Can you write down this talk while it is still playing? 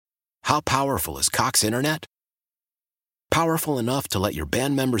How powerful is Cox Internet? Powerful enough to let your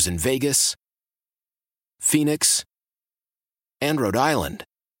band members in Vegas, Phoenix, and Rhode Island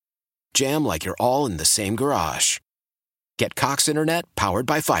jam like you're all in the same garage. Get Cox Internet powered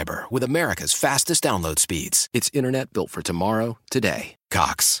by fiber with America's fastest download speeds. It's internet built for tomorrow, today.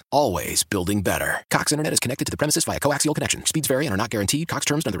 Cox, always building better. Cox Internet is connected to the premises via coaxial connection. Speeds vary and are not guaranteed. Cox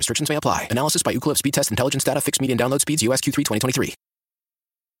terms and other restrictions may apply. Analysis by Ookla Speed Test Intelligence Data. Fixed median download speeds. US Q3 2023.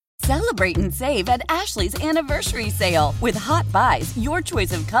 Celebrate and save at Ashley's Anniversary Sale. With Hot Buys, your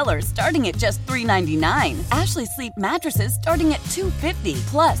choice of colors starting at just $3.99. Ashley Sleep mattresses starting at $2.50.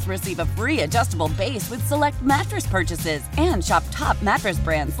 Plus, receive a free adjustable base with select mattress purchases. And shop top mattress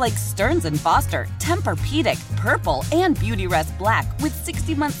brands like Stearns & Foster, Tempur-Pedic, Purple, and Beautyrest Black with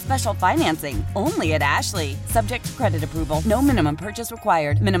 60-month special financing. Only at Ashley. Subject to credit approval. No minimum purchase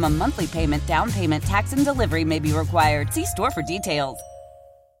required. Minimum monthly payment, down payment, tax, and delivery may be required. See store for details.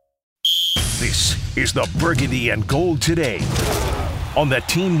 This is the Burgundy and Gold Today on the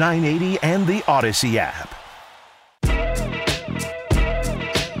Team 980 and the Odyssey app.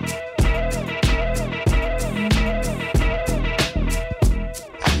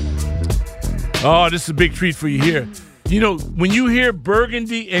 Oh, this is a big treat for you here. You know, when you hear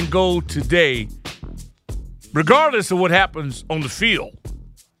Burgundy and Gold Today, regardless of what happens on the field,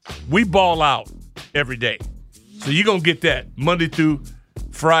 we ball out every day. So you're going to get that Monday through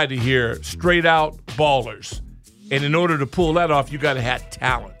Friday here, straight out ballers. And in order to pull that off, you got to have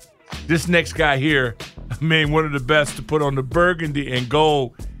talent. This next guy here, I mean, one of the best to put on the Burgundy and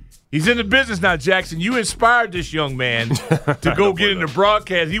Gold. He's in the business now, Jackson. You inspired this young man to go get into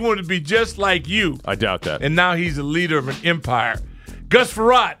broadcast. He wanted to be just like you. I doubt that. And now he's a leader of an empire. Gus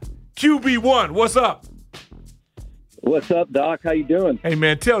Frerotte, QB1, what's up? What's up, Doc? How you doing? Hey,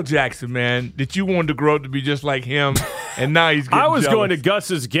 man, tell Jackson, man, that you wanted to grow up to be just like him, and now he's getting I was jealous. going to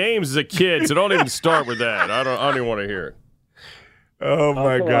Gus's games as a kid, so don't even start with that. I don't even want to hear it. Oh,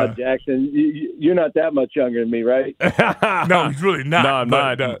 my come God. on, Jackson. You're not that much younger than me, right? No, he's really not. No, I'm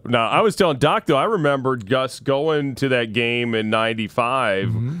not. No, I was telling Doc, though, I remembered Gus going to that game in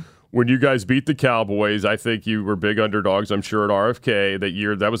 95 when you guys beat the Cowboys. I think you were big underdogs, I'm sure, at RFK that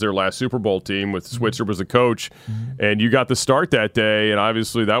year. That was their last Super Bowl team with Switzer was the coach. And you got the start that day, and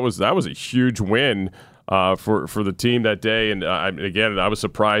obviously that was a huge win for the team that day. And again, I was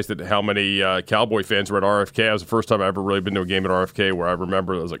surprised at how many Cowboy fans were at RFK. It was the first time I've ever really been to a game at RFK where I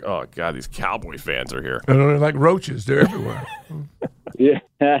remember I was like, oh, God, these Cowboy fans are here. They're like roaches. They're everywhere. Yeah.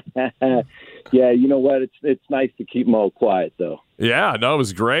 Yeah, you know what? It's nice to keep them all quiet, though. Yeah, no, it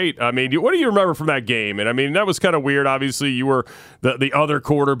was great. I mean, what do you remember from that game? And, I mean, that was kind of weird. Obviously, you were the other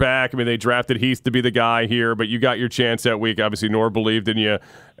quarterback. I mean, they drafted Heath to be the guy here, but you got your chance that week. Obviously, Norv believed in you,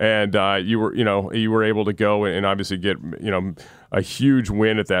 and you were able to go and obviously get, a huge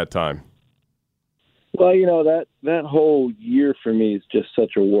win at that time. Well, that whole year for me is just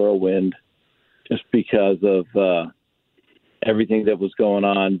such a whirlwind just because of everything that was going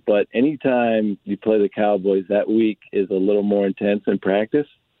on. But anytime you play the Cowboys, that week is a little more intense in practice.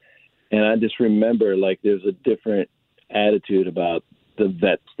 And I just remember, there's a different attitude about the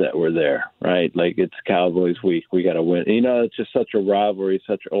vets that were there, right? Like, it's Cowboys week. We got to win. It's just such a rivalry,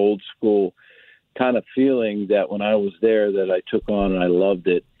 such old school kind of feeling that when I was there that I took on and I loved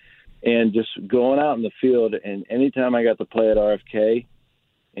it. And just going out in the field, and anytime I got to play at RFK,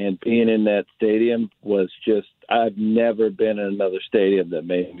 and being in that stadium was just, I've never been in another stadium that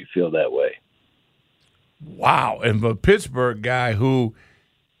made me feel that way. Wow. And a Pittsburgh guy who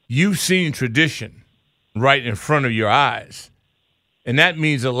you've seen tradition right in front of your eyes. And that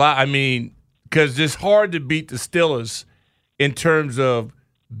means a lot. I mean, because it's hard to beat the Steelers in terms of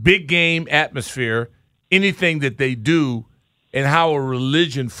big game atmosphere, anything that they do, and how a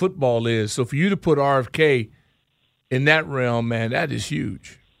religion football is. So for you to put RFK in that realm, man, that is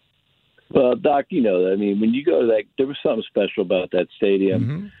huge. Well, Doc, I mean, when you go to that, there was something special about that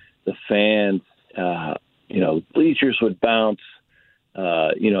stadium. The fans, bleachers would bounce,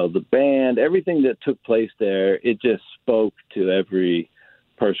 the band, everything that took place there, it just spoke to every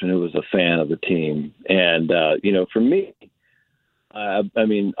person who was a fan of the team. And, for me, I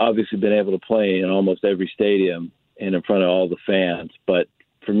mean, obviously been able to play in almost every stadium and in front of all the fans. But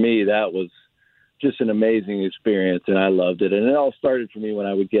for me, that was just an amazing experience, and I loved it. And it all started for me when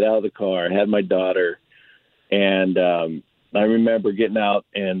I would get out of the car. I had my daughter, and I remember getting out,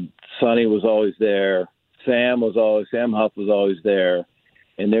 and Sonny was always there. Sam Huff was always there.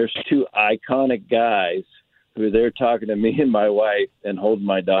 And there's two iconic guys who were there talking to me and my wife and holding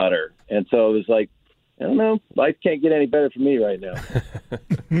my daughter. And so it was like I don't know. Life can't get any better for me right now.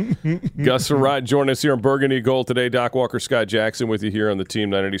 Gus Frerotte joining us here on Burgundy and Gold today. Doc Walker, Scott Jackson with you here on the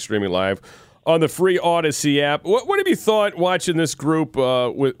Team 980 streaming live on the free Odyssey app. What have you thought watching this group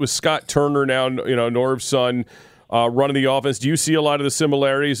with Scott Turner now, Norv's son, running the offense? Do you see a lot of the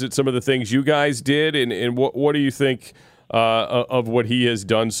similarities at some of the things you guys did? And what do you think of what he has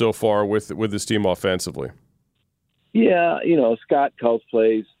done so far with this team offensively? Yeah, Scott calls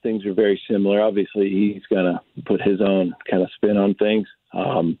plays. Things are very similar. Obviously, he's going to put his own kind of spin on things.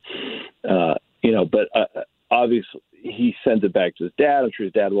 But obviously he sends it back to his dad. I'm sure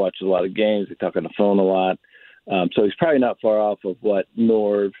his dad watches a lot of games. They talk on the phone a lot. So he's probably not far off of what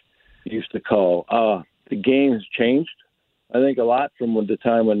Norv used to call. The game has changed, I think, a lot from the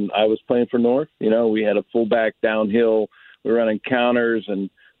time when I was playing for Norv. We had a fullback downhill. We were running counters and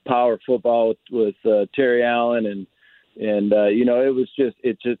power football with Terry Allen. And it's just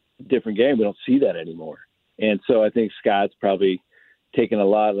a different game. We don't see that anymore. And so I think Scott's probably taken a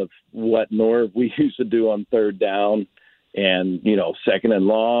lot of what Norv we used to do on third down and, second and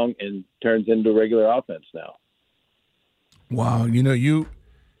long, and turns into regular offense now. Wow. You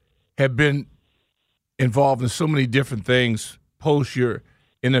have been involved in so many different things post your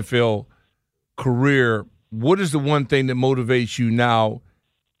NFL career. What is the one thing that motivates you now?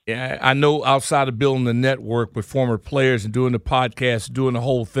 I know outside of building the network with former players and doing the podcast, doing the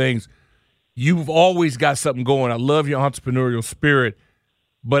whole things, you've always got something going. I love your entrepreneurial spirit.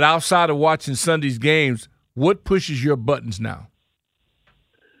 But outside of watching Sunday's games, what pushes your buttons now?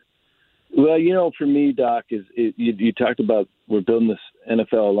 Well, for me, Doc, you talked about we're building this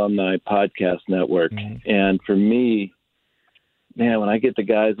NFL alumni podcast network. Mm-hmm. And for me, man, when I get the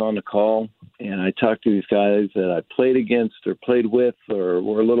guys on the call and I talk to these guys that I played against or played with or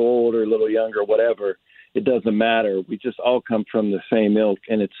were a little older, a little younger, whatever, it doesn't matter. We just all come from the same ilk,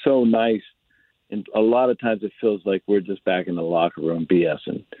 and it's so nice. And a lot of times it feels like we're just back in the locker room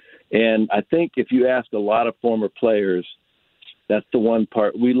BSing. And I think if you ask a lot of former players, that's the one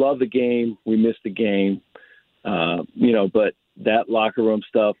part. We love the game. We miss the game. But that locker room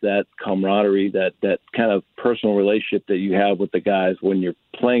stuff, that camaraderie, that kind of personal relationship that you have with the guys when you're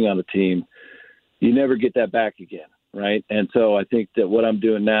playing on a team, you never get that back again, right? And so I think that what I'm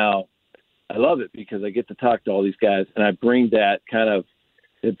doing now, I love it because I get to talk to all these guys, and I bring that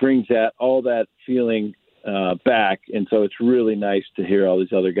all that feeling back. And so it's really nice to hear all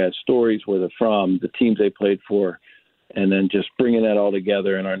these other guys' stories, where they're from, the teams they played for, and then just bringing that all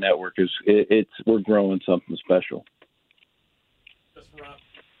together in our network we're growing something special.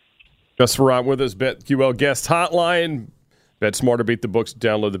 Gus Frerotte with us, BetQL guest hotline. Bet smarter, beat the books.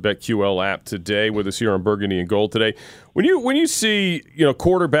 Download the BetQL app today. With us here on Burgundy and Gold today. When you see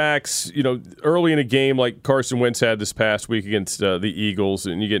quarterbacks early in a game like Carson Wentz had this past week against the Eagles,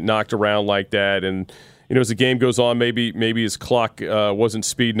 and you get knocked around like that, and as the game goes on, maybe his clock wasn't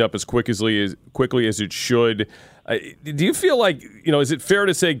speeding up as quickly as it should. Do you feel like, is it fair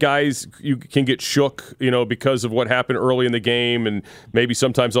to say guys you can get shook, because of what happened early in the game, and maybe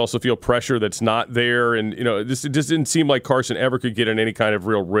sometimes also feel pressure that's not there? And, it just didn't seem like Carson ever could get in any kind of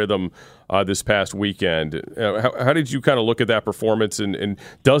real rhythm this past weekend. How did you kind of look at that performance, and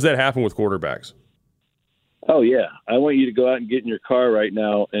does that happen with quarterbacks? Oh, yeah. I want you to go out and get in your car right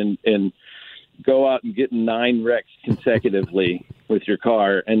now and go out and get 9 wrecks consecutively with your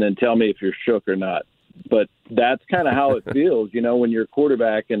car, and then tell me if you're shook or not. But that's kind of how it feels, when you're a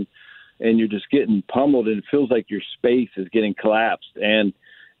quarterback and you're just getting pummeled, and it feels like your space is getting collapsed. And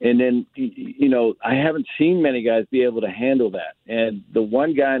then, I haven't seen many guys be able to handle that. And the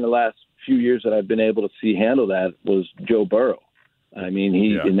one guy in the last few years that I've been able to see handle that was Joe Burrow. I mean,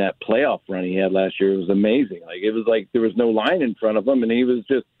 in that playoff run he had last year, it was amazing. It was like there was no line in front of him, and he was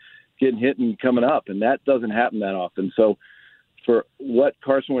just getting hit and coming up. And that doesn't happen that often. So for what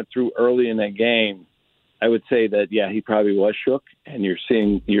Carson went through early in that game, I would say that, he probably was shook, and you're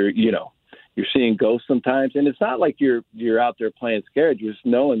seeing ghosts sometimes. And it's not like you're out there playing scared. You're just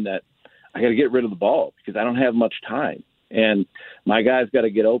knowing that I got to get rid of the ball because I don't have much time, and my guy's got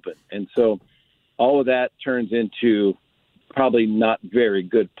to get open. And so all of that turns into probably not very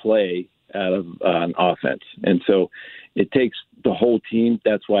good play out of an offense. And so it takes the whole team.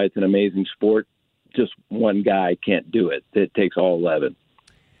 That's why it's an amazing sport. Just one guy can't do it. It takes all 11.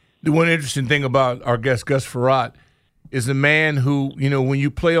 The one interesting thing about our guest, Gus Frerotte, is a man who, when you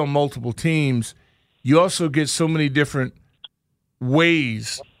play on multiple teams, you also get so many different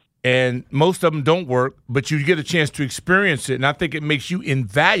ways, and most of them don't work, but you get a chance to experience it, and I think it makes you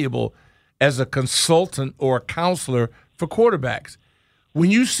invaluable as a consultant or a counselor for quarterbacks.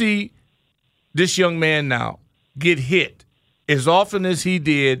 When you see this young man now get hit as often as he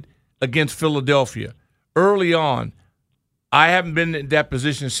did against Philadelphia, early on. I haven't been in that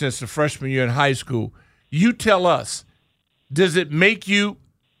position since the freshman year in high school. You tell us, does it make you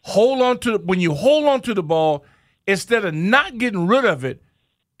hold on to when you hold on to the ball instead of not getting rid of it?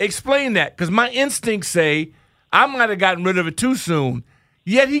 Explain that, because my instincts say I might have gotten rid of it too soon,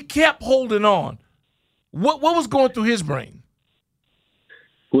 yet he kept holding on. What was going through his brain?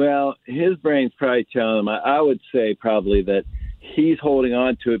 Well, his brain's probably telling him, I would say probably that he's holding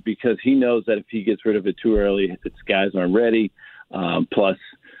on to it because he knows that if he gets rid of it too early, his guys aren't ready. Plus,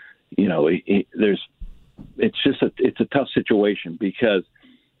 it's a tough situation because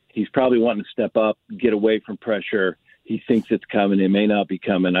he's probably wanting to step up, get away from pressure. He thinks it's coming. It may not be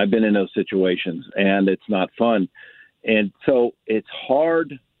coming. I've been in those situations, and it's not fun. And so it's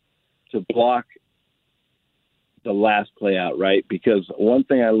hard to block the last play out, right? Because one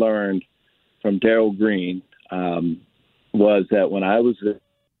thing I learned from Darrell Green was that when I was the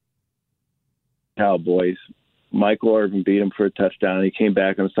Cowboys, Michael Irvin beat him for a touchdown, and he came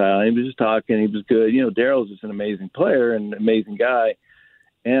back on the sideline. He was just talking. He was good. Darrell's just an amazing player and an amazing guy.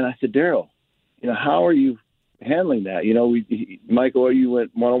 And I said, Darrell, how are you handling that? Michael, you went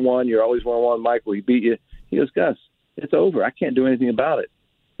one-on-one. You're always one-on-one. Michael, he beat you. He goes, Gus, it's over. I can't do anything about it.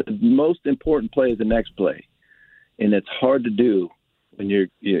 The most important play is the next play. And it's hard to do when you're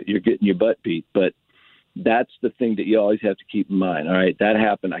getting your butt beat. But that's the thing that you always have to keep in mind. All right, that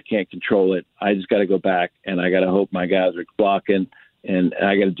happened. I can't control it. I just got to go back, and I got to hope my guys are blocking, and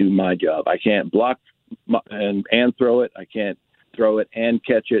I got to do my job. I can't block and throw it. I can't throw it and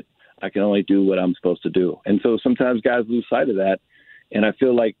catch it. I can only do what I'm supposed to do. And so sometimes guys lose sight of that. And I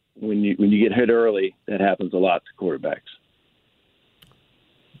feel like when you get hit early, that happens a lot to quarterbacks.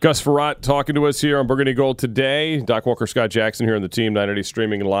 Gus Frerotte talking to us here on Burgundy Gold today. Doc Walker, Scott Jackson here on the Team 980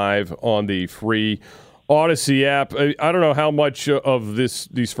 streaming live on the free Odyssey app. I don't know how much of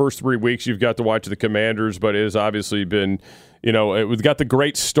these first 3 weeks you've got to watch the Commanders, but it has obviously been, we've got the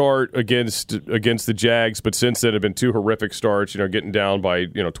great start against the Jags, but since then have been 2 horrific starts, getting down by,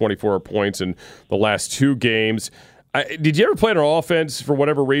 24 points in the last 2 games. Did you ever play an offense for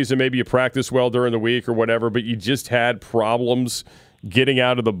whatever reason? Maybe you practiced well during the week or whatever, but you just had problems getting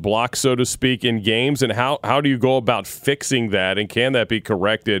out of the block, so to speak, in games? And how do you go about fixing that? And can that be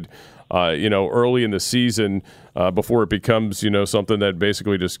corrected, early in the season before it becomes, something that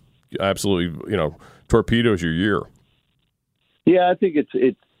basically just absolutely, torpedoes your year? Yeah, I think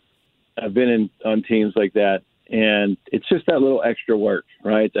it's. I've been on teams like that, and it's just that little extra work,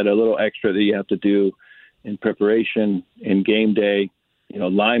 right? That a little extra that you have to do in preparation, in game day.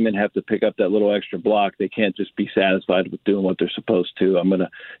 Linemen have to pick up that little extra block. They can't just be satisfied with doing what they're supposed to.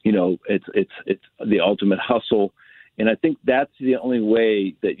 It's the ultimate hustle. And I think that's the only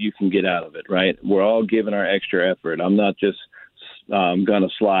way that you can get out of it, right? We're all giving our extra effort. I'm not just going to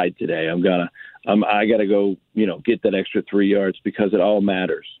slide today. I got to go, get that extra 3 yards because it all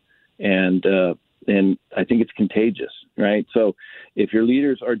matters. And I think it's contagious, right? So if your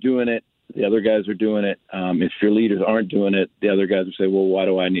leaders are doing it, the other guys are doing it. If your leaders aren't doing it, the other guys will say, well, why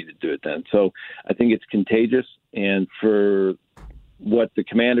do I need to do it then? So I think it's contagious. And for what the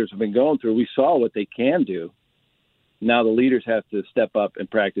Commanders have been going through, we saw what they can do. Now the leaders have to step up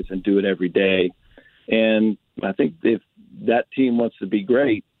and practice and do it every day. And I think if that team wants to be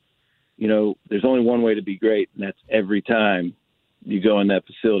great, there's only one way to be great, and that's every time you go in that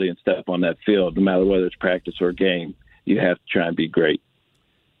facility and step on that field, no matter whether it's practice or game, you have to try and be great.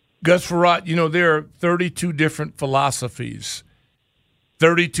 Gus Frerotte, there are 32 different philosophies,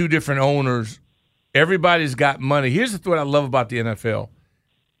 32 different owners. Everybody's got money. Here's what I love about the NFL.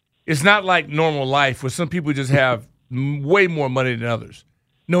 It's not like normal life where some people just have way more money than others.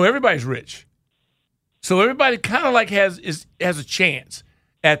 No, everybody's rich. So everybody kind of like has a chance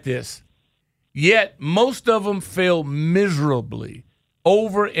at this. Yet most of them fail miserably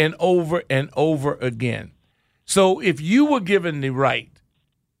over and over and over again. So if you were given the right,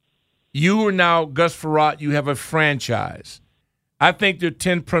 you are now, Gus Frerotte, you have a franchise. I think there are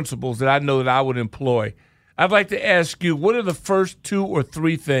 10 principles that I know that I would employ. I'd like to ask you, what are the first 2 or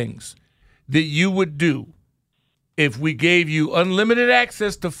 3 things that you would do if we gave you unlimited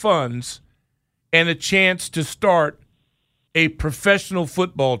access to funds and a chance to start a professional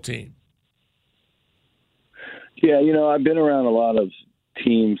football team? Yeah, I've been around a lot of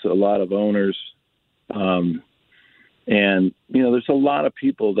teams, a lot of owners, and, there's a lot of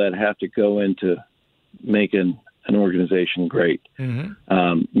people that have to go into making an organization great.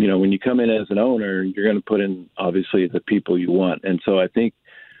 Mm-hmm. When you come in as an owner, you're going to put in, obviously, the people you want. And so I think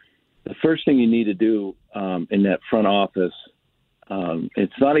the first thing you need to do in that front office,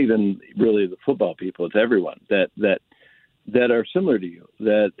 it's not even really the football people, it's everyone, that that are similar to you,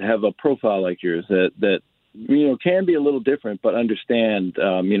 that have a profile like yours, that can be a little different, but understand.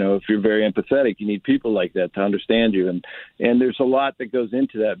 If you're very empathetic, you need people like that to understand you, and there's a lot that goes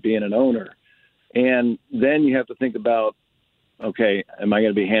into that being an owner. And then you have to think about, okay, am I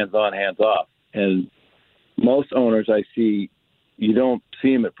going to be hands-on, hands-off? And most owners I see, you don't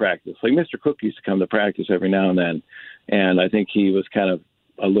see him at practice. Like Mr. Cook used to come to practice every now and then, and I think he was kind of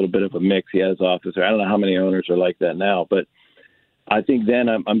a little bit of a mix. He had his office there. I don't know how many owners are like that now, but I think then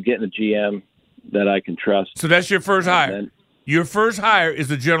I'm getting a GM that I can trust. So that's your first hire. Your first hire is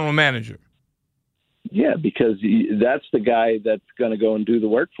the general manager. Yeah, because that's the guy that's going to go and do the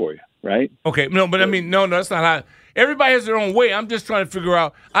work for you, right? Okay, no, but I mean, no, that's not how. Everybody has their own way. I'm just trying to figure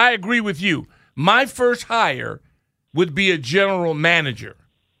out. I agree with you. My first hire would be a general manager.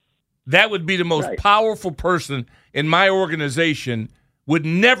 That would be the most powerful person in my organization. Would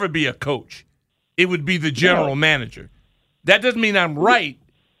never be a coach. It would be the general manager. That doesn't mean I'm right.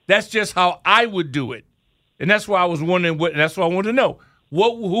 That's just how I would do it. And that's why I was wondering and that's why I wanted to know.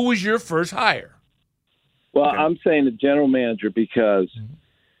 Who was your first hire? Well, I'm saying the general manager because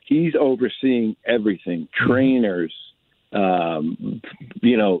he's overseeing everything, trainers, everything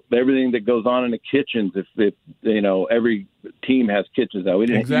that goes on in the kitchens. If every team has kitchens now. We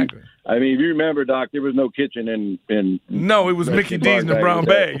didn't exactly. I mean, if you remember, Doc, there was no kitchen in No, it was Mickey D's in the brown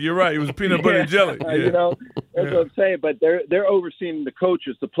bag. You're right. It was peanut butter and jelly. Yeah. That's what I'm saying. But they're overseeing the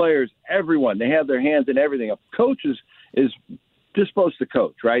coaches, the players, everyone. They have their hands in everything. A coach is just supposed to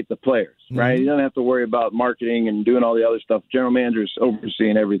coach, right? The players, right? You don't have to worry about marketing and doing all the other stuff. General manager is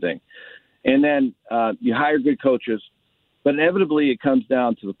overseeing everything. And then you hire good coaches, but inevitably it comes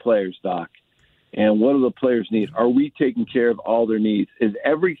down to the players, Doc. And what do the players need? Are we taking care of all their needs? Is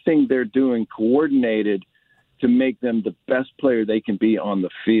everything they're doing coordinated to make them the best player they can be on the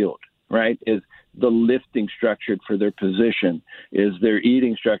field, right? Is the lifting structured for their position? Is their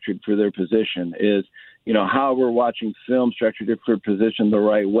eating structured for their position? Is, how we're watching film structured for position the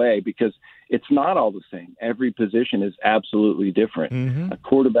right way? Because it's not all the same. Every position is absolutely different. Mm-hmm. A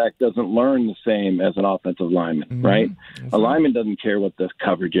quarterback doesn't learn the same as an offensive lineman, right? Mm-hmm. A lineman doesn't care what the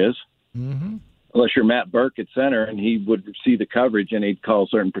coverage is. Mm-hmm. Unless you're Matt Burke at center and he would see the coverage and he'd call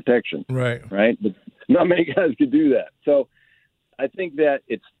certain protection. Right. But not many guys could do that. So I think that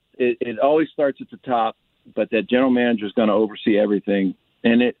it always starts at the top, but that general manager is going to oversee everything.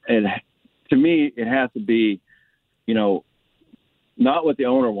 And to me, it has to be, not what the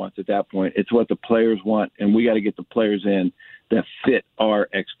owner wants at that point. It's what the players want. And we got to get the players in that fit our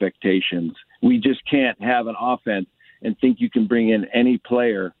expectations. We just can't have an offense and think you can bring in any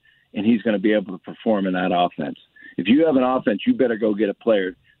player and he's going to be able to perform in that offense. If you have an offense, you better go get a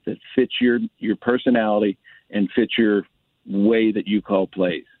player that fits your personality and fits your way that you call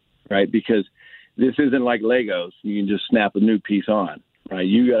plays, right? Because this isn't like Legos. You can just snap a new piece on, right?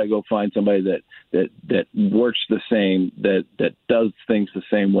 You got to go find somebody that works the same, that does things the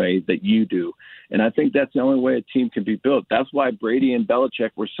same way that you do. And I think that's the only way a team can be built. That's why Brady and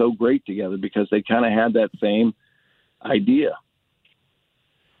Belichick were so great together, because they kind of had that same idea.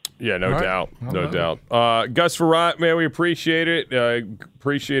 Yeah, no doubt. Gus Frerotte, man, we appreciate it.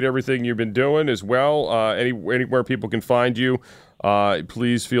 Appreciate everything you've been doing as well. Anywhere people can find you,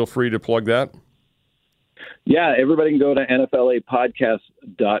 please feel free to plug that. Yeah, everybody can go to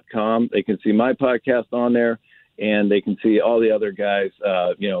NFLApodcast.com. They can see my podcast on there, and they can see all the other guys,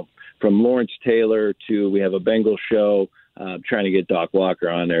 from Lawrence Taylor to we have a Bengals show. Trying to get Doc Walker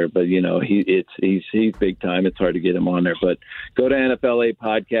on there, but he's big time. It's hard to get him on there. But go to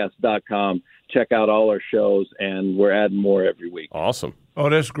NFLApodcast.com, check out all our shows, and we're adding more every week. Awesome. Oh,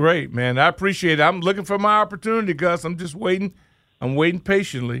 that's great, man. I appreciate it. I'm looking for my opportunity, Gus. I'm just waiting. I'm waiting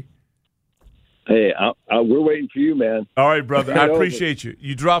patiently. Hey, we're waiting for you, man. All right, brother. I appreciate you.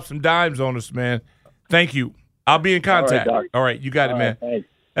 You dropped some dimes on us, man. Thank you. I'll be in contact. All right, you got it, man. Thanks.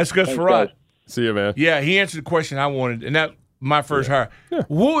 That's Gus Frerotte. See you, man. Yeah, he answered the question I wanted, and that's my first hire. Yeah.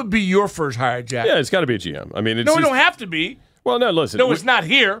 What would be your first hire, Jack? Yeah, it's got to be a GM. I mean, it don't have to be. Well, no, listen. No, it's not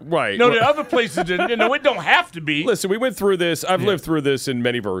here. Right. No, there are other places. It don't have to be. Listen, we went through this. I've lived through this in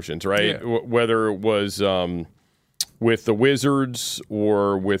many versions, right? Yeah. Whether it was with the Wizards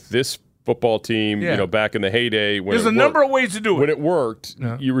or with this football team, back in the heyday. There's a number of ways to do it. When it worked,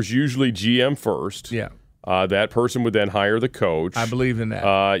 you was usually GM first. Yeah. That person would then hire the coach. I believe in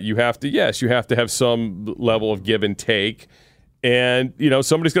that. You have to have some level of give and take. And,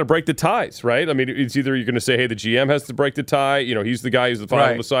 somebody's going to break the ties, right? I mean, it's either you're going to say, hey, the GM has to break the tie. He's the guy who's the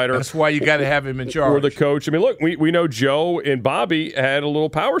final decider. That's why you got to have him in charge. Or the coach. I mean, look, we know Joe and Bobby had a little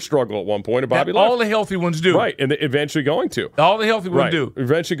power struggle at one point, and Bobby left. All the healthy ones do. Right, and eventually going to. All the healthy ones do.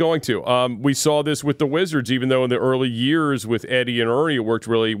 Eventually going to. We saw this with the Wizards, even though in the early years with Eddie and Ernie, it worked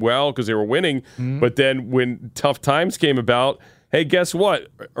really well because they were winning. Mm-hmm. But then when tough times came about, hey, guess what?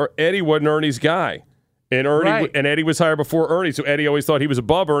 Eddie wasn't Ernie's guy. And Eddie was hired before Ernie, so Eddie always thought he was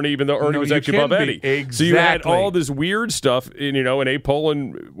above Ernie, even though Ernie was actually above Eddie. Exactly. So you had all this weird stuff, and Abe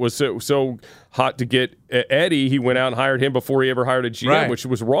Pollin was so hot to get Eddie, he went out and hired him before he ever hired a GM, which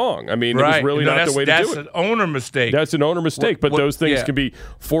was wrong. I mean, it was really not the way to do it. That's an owner mistake. That's an owner mistake, but those things can be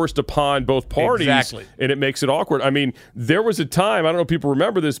forced upon both parties, and it makes it awkward. I mean, there was a time, I don't know if people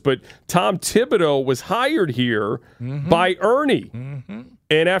remember this, but Tom Thibodeau was hired here by Ernie. Mm-hmm.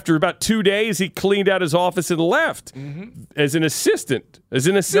 And after about 2 days, he cleaned out his office and left as an assistant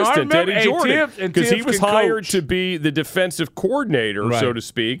to Eddie Jordan, because he was hired to be the defensive coordinator, so to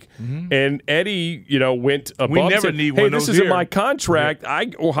speak. Mm-hmm. And Eddie, went above. We never need one of those. This isn't my contract.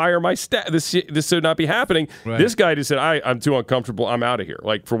 I will hire my staff. This should not be happening. Right. This guy just said, I'm too uncomfortable. I'm out of here.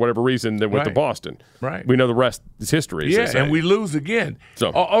 Like, for whatever reason, they went to Boston. Right. We know the rest is history. And we lose again. So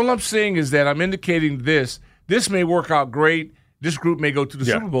all I'm saying is that I'm indicating this. This may work out great. This group may go to the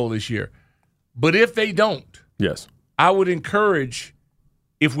Super Bowl this year. But if they don't, I would encourage,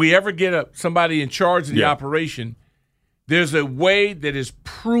 if we ever get somebody in charge of the operation, there's a way that is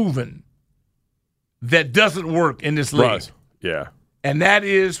proven that doesn't work in this league. Yeah. And that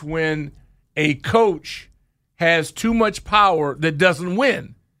is when a coach has too much power that doesn't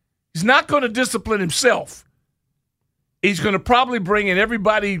win. He's not going to discipline himself. He's going to probably bring in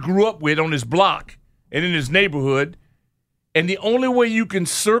everybody he grew up with on his block and in his neighborhood. And the only way you can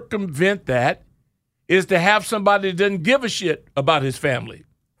circumvent that is to have somebody that doesn't give a shit about his family.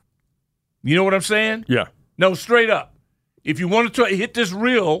 You know what I'm saying? Yeah. No, straight up. If you want to hit this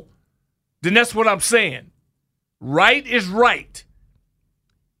real, then that's what I'm saying. Right is right.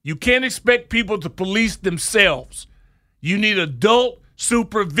 You can't expect people to police themselves. You need adult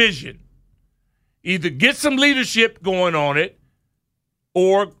supervision. Either get some leadership going on it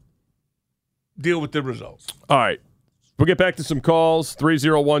or deal with the results. All right. We'll get back to some calls,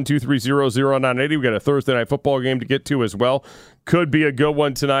 301-230-0980. We got a Thursday night football game to get to as well. Could be a good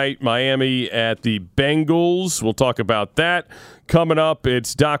one tonight. Miami at the Bengals. We'll talk about that. Coming up,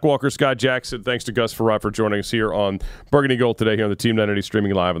 it's Doc Walker, Scott Jackson. Thanks to Gus Farrar for joining us here on Burgundy Gold today here on the Team 980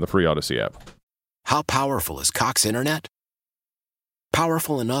 streaming live on the free Odyssey app. How powerful is Cox Internet?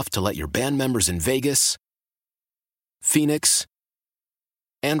 Powerful enough to let your band members in Vegas, Phoenix,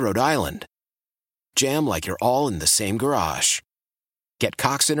 and Rhode Island jam like you're all in the same garage. Get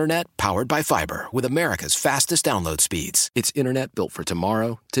Cox Internet powered by fiber with America's fastest download speeds. It's internet built for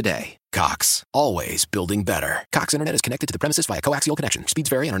tomorrow, today. Cox, always building better. Cox Internet is connected to the premises via coaxial connection. Speeds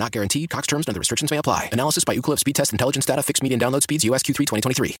vary and are not guaranteed. Cox terms and other restrictions may apply. Analysis by Ookla Speed Test Intelligence Data. Fixed median download speeds. US Q3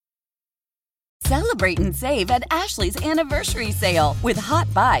 2023. Celebrate and save at Ashley's Anniversary Sale. With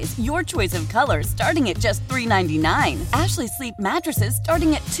Hot Buys, your choice of colors starting at just $3.99. Ashley Sleep mattresses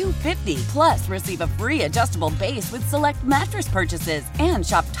starting at $2.50. Plus, receive a free adjustable base with select mattress purchases. And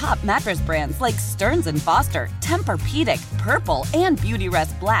shop top mattress brands like Stearns & Foster, Tempur-Pedic, Purple, and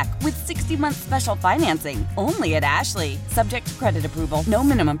Beautyrest Black with 60-month special financing. Only at Ashley. Subject to credit approval. No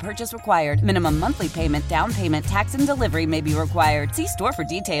minimum purchase required. Minimum monthly payment, down payment, tax, and delivery may be required. See store for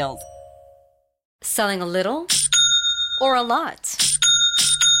details. Selling a little or a lot?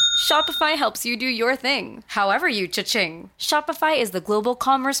 Shopify helps you do your thing, however you cha-ching. Shopify is the global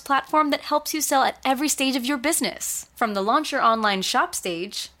commerce platform that helps you sell at every stage of your business. From the launch your online shop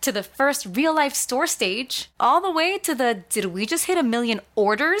stage, to the first real-life store stage, all the way to the did we just hit 1 million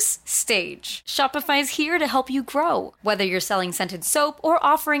orders stage. Shopify's here to help you grow. Whether you're selling scented soap or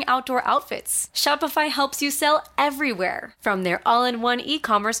offering outdoor outfits, Shopify helps you sell everywhere. From their all-in-one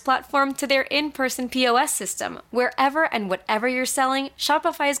e-commerce platform to their in-person POS system, wherever and whatever you're selling,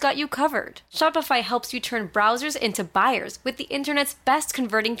 Shopify's got you covered. Shopify helps you turn browsers into buyers with the internet's best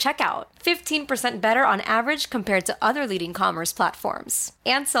converting checkout. 15% better on average compared to other leading commerce platforms.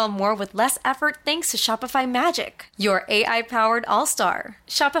 And sell more with less effort thanks to Shopify Magic, your AI-powered all-star.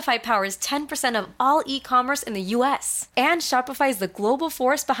 Shopify powers 10% of all e-commerce in the U.S. And Shopify is the global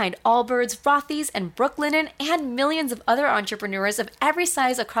force behind Allbirds, Rothy's, and Brooklinen, and millions of other entrepreneurs of every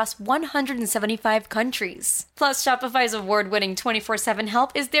size across 175 countries. Plus, Shopify's award-winning 24/7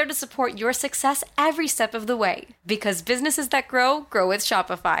 help is there to support your success every step of the way. Because businesses that grow, grow with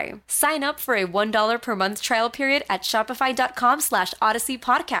Shopify. Sign up for a $1 per month trial period at at shopify.com/Odyssey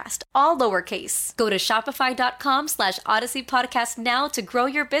Podcast, all lowercase. Go to shopify.com/Odyssey Podcast now to grow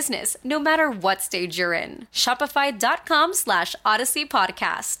your business, no matter what stage you're in. Shopify.com/Odyssey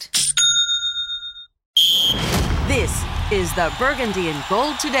Podcast. This is the Burgundy and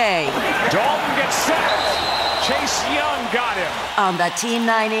Gold Today. Dalton gets sacked. Chase Young got him. On the Team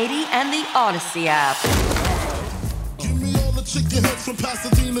 980 and the Odyssey app. Give me all the chicken heads from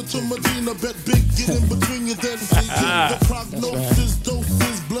Pasadena to Medina. Bet big, get in between your dead feet. The prognosis,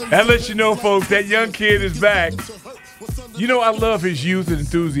 doses, blood. That lets you know, folks, that young kid is back. You know, I love his youth and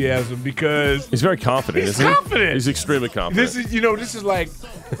enthusiasm because he's very confident. He's confident. He's extremely confident. This is like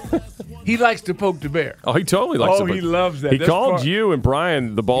he likes to poke the bear. Oh, he totally likes to poke. Oh, he loves that. He called you and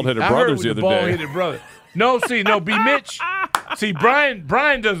Brian the bald-headed brothers the other day. Bald-headed brother. No, B. Mitch. See, Brian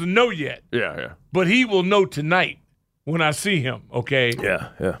doesn't know yet. Yeah. But he will know tonight when I see him, okay?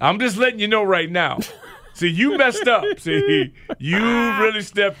 Yeah. I'm just letting you know right now. See, you messed up. See, you really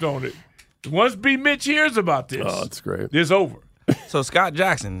stepped on it. Once B. Mitch hears about this, that's great. It's over. So, Scott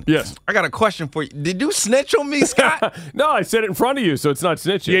Jackson. Yes. I got a question for you. Did you snitch on me, Scott? No, I said it in front of you, so it's not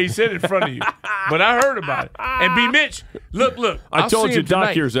snitching. Yeah, he said it in front of you. But I heard about it. And B. Mitch, look. I told you, Doc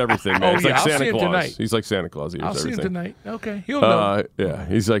hears everything, man. He's like Santa Claus. Tonight. He's like Santa Claus. He hears everything. I'll see him tonight. Okay, he'll know. Yeah,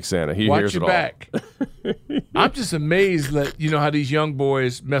 he's like Santa. He Watch hears your it back. I'm just amazed that how these young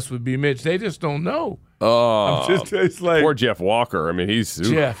boys mess with B. Mitch. They just don't know. Oh, it's like poor Jeff Walker. I mean, he's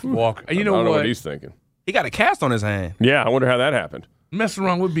Jeff Walker. You know I don't know what? what he's thinking. He got a cast on his hand. Yeah, I wonder how that happened. Messing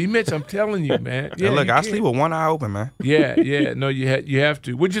around with B. Mitch, I'm telling you, man. Yeah, look, I sleep with one eye open, man. Yeah. No, you have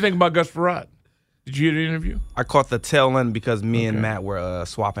to. What'd you think about Gus Frerotte? Did you hear the interview? I caught the tail end because me and Matt were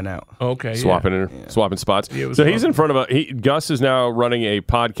swapping out. Okay, swapping spots. Yeah, so he's in front of Gus is now running a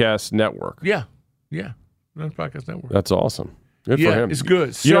podcast network. Yeah, running a podcast network. That's awesome. Good for him. It's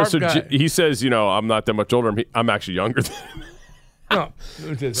good. So he says, I'm not that much older. I'm actually younger than him. No.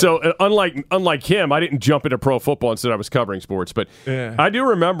 So unlike him, I didn't jump into pro football. Instead, I was covering sports. But I do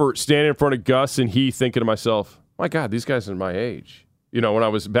remember standing in front of Gus and he thinking to myself, my God, these guys are my age. When I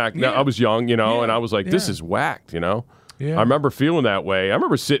was back, I was young, and I was like, this is whacked, Yeah. I remember feeling that way. I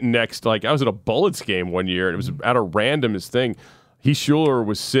remember sitting next, I was at a Bullets game one year, and it was at a randomest thing. Heath Schuler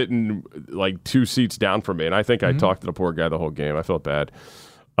was sitting 2 seats down from me, and I think I talked to the poor guy the whole game. I felt bad.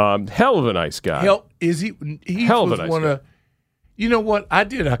 Hell of a nice guy. He hell was of a nice guy. You know what? I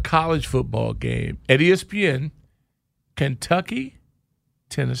did a college football game at ESPN, Kentucky,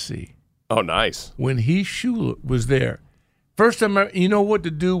 Tennessee. Oh, nice. When Heath Schuler was there. First time, what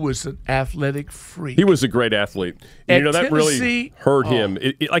the dude was an athletic freak. He was a great athlete. And, that really hurt him.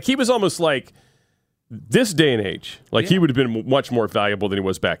 He was almost like this day and age. He would have been much more valuable than he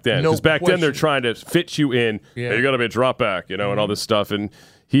was back then. Because back then they're trying to fit you in. Yeah. Hey, you got to be a drop back, and all this stuff. And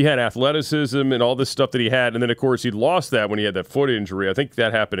he had athleticism and all this stuff that he had. And then, of course, he lost that when he had that foot injury. I think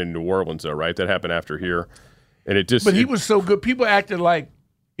that happened in New Orleans, though, right? That happened after here. And it just. But he was so good. People acted like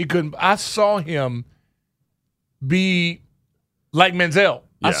he couldn't. I saw him be like Manziel.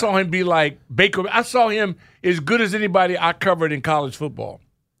 Yeah. I saw him be like Baker. I saw him as good as anybody I covered in college football.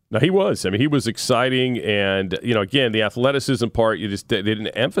 No, he was. I mean, he was exciting, and again, the athleticism part, they didn't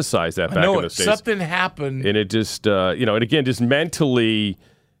emphasize that back in the States. Something happened, and it just, and again, just mentally,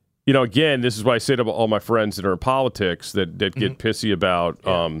 again, this is why I say to all my friends that are in politics that get pissy about.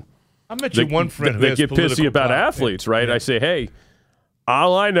 I met you one friend that get pissy about athletes, right? Yeah. I say, hey.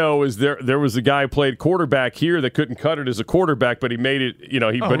 All I know is there was a guy who played quarterback here that couldn't cut it as a quarterback, but he made it. He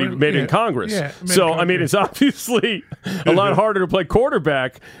made it in Congress. Yeah, I mean, it's obviously a lot harder to play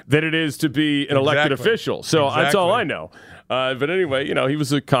quarterback than it is to be an elected official. So that's all I know. But anyway, he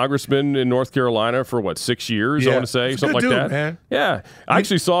was a congressman in North Carolina for 6 years? I want to say something like that. Man. Yeah, I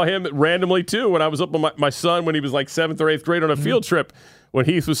actually saw him randomly too when I was up with my son when he was 7th or 8th grade on a field trip. When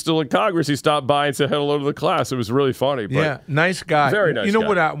Heath was still in Congress, he stopped by and said hello to the class. It was really funny. But nice guy. Very nice guy. You know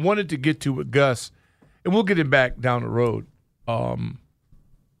what I wanted to get to with Gus, and we'll get him back down the road.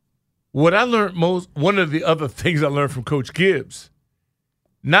 What I learned one of the other things I learned from Coach Gibbs,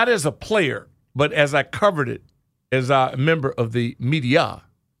 not as a player, but as I covered it as a member of the media,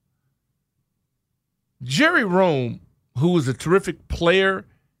 Jerry Rome, who was a terrific player,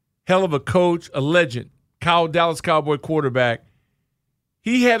 hell of a coach, a legend, Dallas Cowboy quarterback,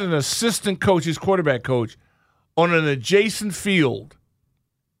 he had an assistant coach, his quarterback coach, on an adjacent field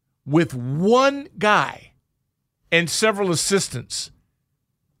with one guy and several assistants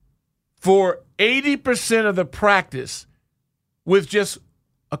for 80% of the practice with just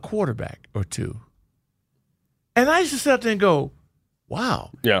a quarterback or two. And I used to sit there and go, wow.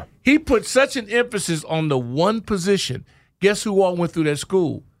 Yeah. He put such an emphasis on the one position. Guess who all went through that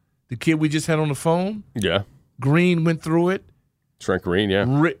school? The kid we just had on the phone? Yeah. Green went through it. Trent Green, yeah.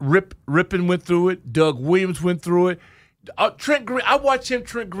 Rippon went through it. Doug Williams went through it. Trent Green, I watched him,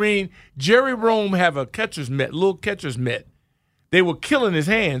 Trent Green, Jerry Rome have a little catcher's mitt. They were killing his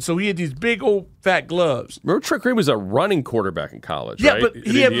hands, so he had these big old fat gloves. Remember Trent Green was a running quarterback in college, yeah, right? But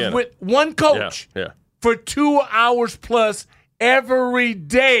he had with one coach for 2 hours plus every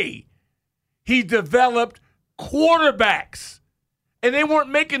day. He developed quarterbacks. And they weren't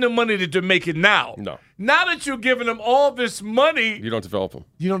making the money that they're making now. No. Now that you're giving them all this money. You don't develop them.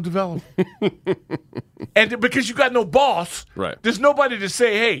 You don't develop them. And because you got no boss. Right. There's nobody to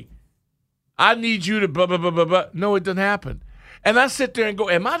say, hey, I need you to blah, blah, blah, blah, blah. No, it doesn't happen. And I sit there and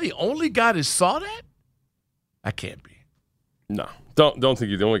go, am I the only guy that saw that? I can't be. No. Don't think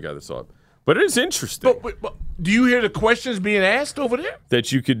you're the only guy that saw it. But it is interesting. But do you hear the questions being asked over there?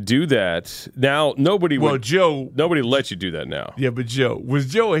 That you could do that. Now, nobody lets you do that now. Yeah, but was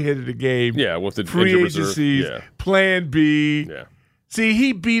Joe ahead of the game? Yeah, with the free injured agencies, reserve. Plan B. Yeah. See,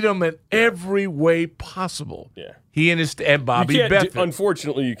 he beat them in every way possible. Yeah. He and Bobby Bethel.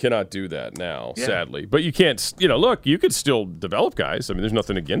 Unfortunately, you cannot do that now, sadly. But you can't, look, you could still develop guys. I mean, there's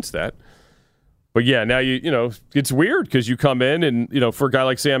nothing against that. But, yeah, now, it's weird because you come in and, for a guy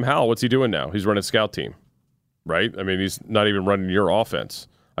like Sam Howell, what's he doing now? He's running a scout team, right? I mean, he's not even running your offense.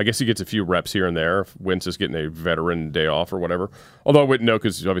 I guess he gets a few reps here and there if Wentz is getting a veteran day off or whatever. Although I wouldn't know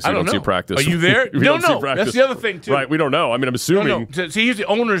because obviously we don't see practice. Are you there? No. That's the other thing, too. Right, we don't know. I mean, I'm assuming. No. See, here's the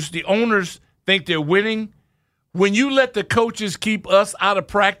owners. The owners think they're winning. When you let the coaches keep us out of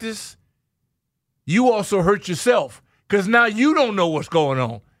practice, you also hurt yourself because now you don't know what's going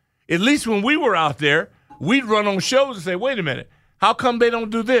on. At least when we were out there, we'd run on shows and say, wait a minute, how come they don't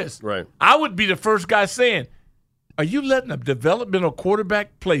do this? Right. I would be the first guy saying, are you letting a developmental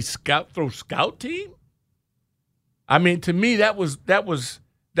quarterback throw scout team? I mean, to me, that was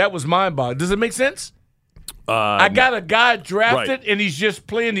mind-boggling. Does it make sense? I got a guy drafted, and he's just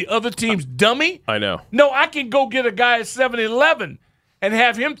playing the other team's dummy? I know. No, I can go get a guy at 7-11 and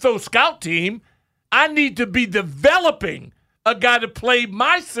have him throw scout team. I need to be developing a guy to play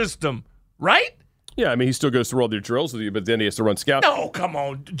my system, right? Yeah, I mean, he still goes through all their drills with you, but then he has to run scout. No, come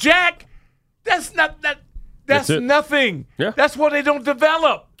on, Jack. That's not that. That's nothing. Yeah. That's what they don't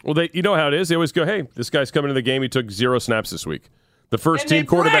develop. Well, you know how it is. They always go, hey, this guy's coming to the game. He took 0 snaps this week. The first team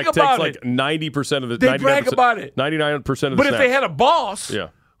quarterback takes like 90% of the. They brag about it. 99% of the snaps. But if they had a boss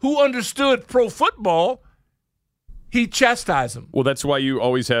who understood pro football, he'd chastise them. Well, that's why you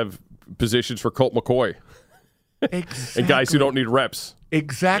always have positions for Colt McCoy. Exactly. And guys who don't need reps.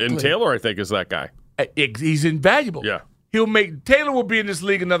 Exactly. And Taylor, I think, is that guy. He's invaluable. Yeah. Taylor will be in this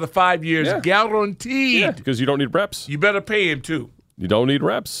league another 5 years, guaranteed. Yeah, because you don't need reps. You better pay him, too. You don't need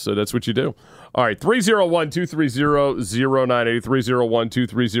reps, so that's what you do. All right, 301-230-0980,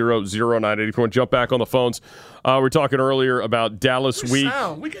 301-230-0980. If you want to jump back on the phones. We were talking earlier about Dallas Week.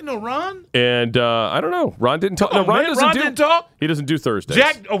 We get no Ron? And I don't know. Ron didn't talk. No, Ron didn't talk? He doesn't do Thursdays.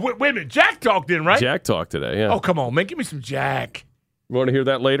 Jack, wait a minute. Jack talked in, right? Jack talked today, yeah. Oh, come on, man. Give me some Jack. You want to hear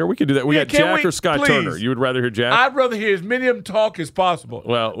that later? We can do that. We got Jack or Scott Turner. You would rather hear Jack? I'd rather hear as many of them talk as possible.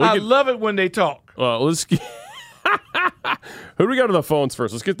 Well, I love it when they talk. Well, let's get who do we got on the phones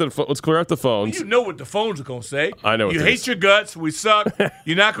first? Let's clear out the phones. Well, you know what the phones are going to say. I know. You hate your guts. We suck.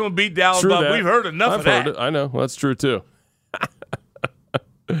 You're not going to beat Dallas. We've heard enough of that. Heard it. I know. Well, that's true too.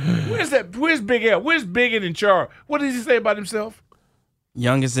 Where's Big L? Where's Big and in charge? What did he say about himself?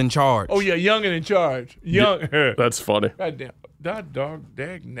 Young is in charge. Oh yeah, young and in charge. Young. Yeah, that's funny. God damn. That dog,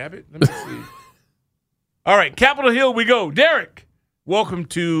 dag nabbit. Let me see. All right, Capitol Hill we go. Derek, welcome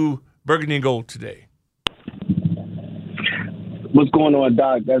to Burgundy and Gold today. What's going on,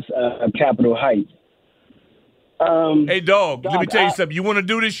 Doc? That's Capitol Heights. Hey, dog, let me tell you something. You want to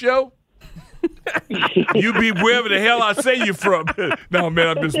do this show? You be wherever the hell I say you're from. No,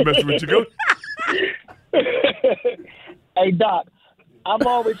 man, I'm just messing with you. Go. Hey, Doc, I've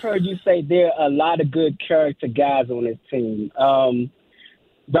always heard you say there are a lot of good character guys on this team.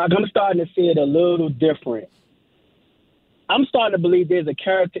 Doc, I'm starting to see it a little different. I'm starting to believe there's a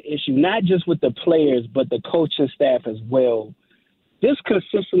character issue, not just with the players, but the coaching staff as well. Just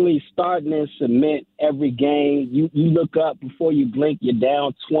consistently starting and submit every game. You look up before you blink, you're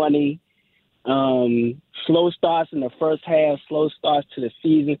down 20. Slow starts in the first half, slow starts to the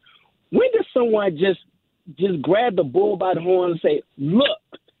season. When does someone just grab the bull by the horn and say, look,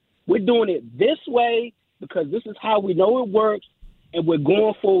 we're doing it this way because this is how we know it works, and we're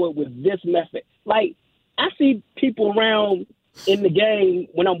going forward with this method? Like, I see people around in the game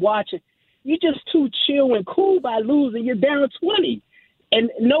when I'm watching, you're just too chill and cool by losing. You're down 20, and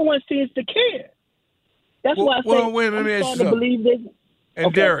no one seems to care. That's why I say wait, let me ask you starting to believe this. And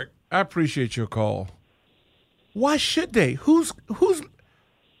okay. Derek, I appreciate your call. Why should they? Who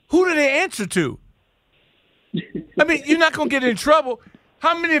do they answer to? I mean, you're not going to get in trouble.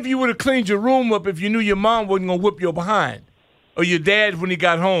 How many of you would have cleaned your room up if you knew your mom wasn't going to whip your behind? Or your dad when he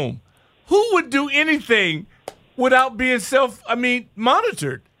got home? Who would do anything without being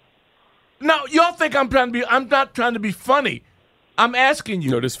monitored? Now, y'all think I'm not trying to be funny. I'm asking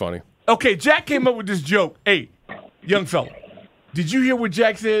you. No, it is funny. Okay, Jack came up with this joke. Hey, young fella, did you hear what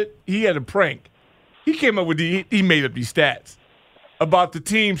Jack said? He had a prank. He came up with he made up these stats about the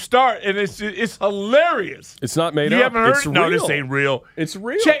team start, and it's hilarious. It's not made up. You haven't heard? It's No, real. this ain't real. It's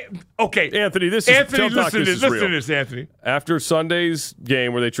real. Okay. Anthony, listen to this, Anthony. After Sunday's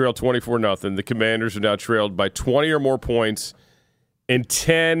game where they trailed 24-0, the Commanders are now trailed by 20 or more points in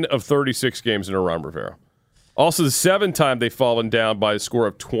 10 of 36 games in a Ron Rivera. Also, the 7th time they've fallen down by a score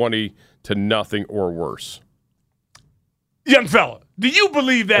of 20-0 or worse. Young fella, do you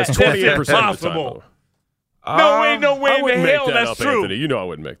believe that? That's 28% of the possible? time, No way in the hell that's true. Anthony. You know I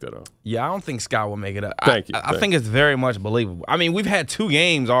wouldn't make that up. Yeah, I don't think Scott will make it up. Thank you. I think it's very much believable. I mean, we've had 2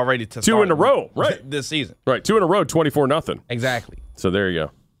 games already to Two start in a row, right? This season. Right, 2 in a row, 24-0. Exactly. So there you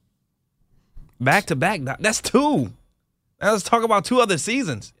go. Back to back. That's 2. Now let's talk about 2 other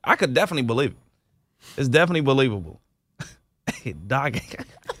seasons. I could definitely believe it. It's definitely believable. Hey, Doc.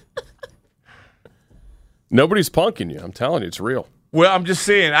 Nobody's punking you. I'm telling you, it's real. Well, I'm just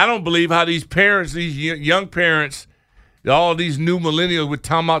saying, I don't believe how these parents, these young parents, all these new millennials would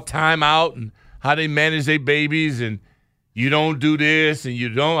talk about timeout and how they manage their babies and you don't do this and you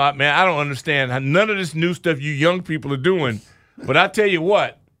don't. I don't understand how none of this new stuff you young people are doing. But I tell you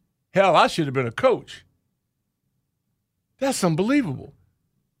what, hell, I should have been a coach. That's unbelievable.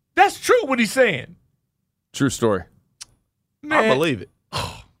 That's true what he's saying. True story. Man. I believe it.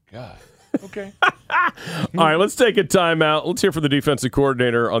 Oh, God. Okay. All right, let's take a timeout. Let's hear from the defensive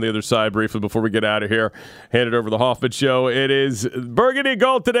coordinator on the other side briefly before we get out of here. Hand it over to the Hoffman Show. It is Burgundy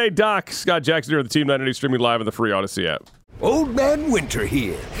Gold today. Doc, Scott Jackson here at the Team 980 streaming live on the free Odyssey app. Old Man Winter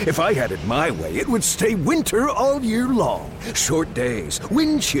here. If I had it my way, it would stay winter all year long. Short days,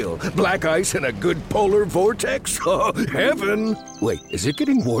 wind chill, black ice, and a good polar vortex. Oh, heaven. Wait, is it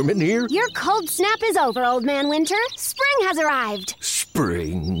getting warm in here? Your cold snap is over, Old Man Winter. Spring has arrived.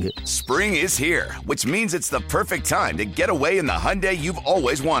 Spring. Spring is here, which means it's the perfect time to get away in the Hyundai you've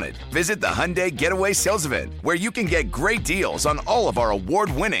always wanted. Visit the Hyundai Getaway Sales Event, where you can get great deals on all of our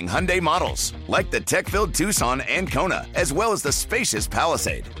award-winning Hyundai models, like the tech-filled Tucson and Kona, as well as the spacious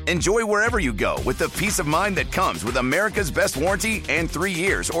Palisade. Enjoy wherever you go with the peace of mind that comes with America's best warranty and 3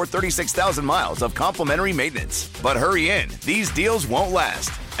 years or 36,000 miles of complimentary maintenance. But hurry in, these deals won't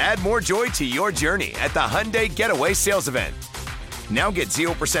last. Add more joy to your journey at the Hyundai Getaway Sales Event. Now get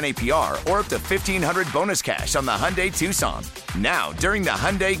 0% APR or up to $1,500 bonus cash on the Hyundai Tucson. Now, during the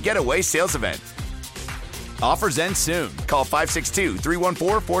Hyundai Getaway Sales Event. Offers end soon. Call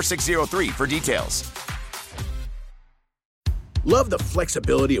 562-314-4603 for details. Love the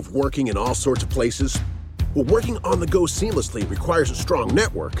flexibility of working in all sorts of places? Well, working on the go seamlessly requires a strong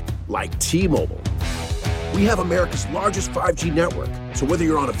network like T-Mobile. We have America's largest 5G network, so whether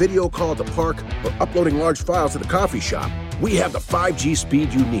you're on a video call at the park or uploading large files at the coffee shop, we have the 5G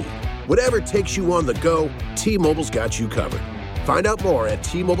speed you need. Whatever takes you on the go, T-Mobile's got you covered. Find out more at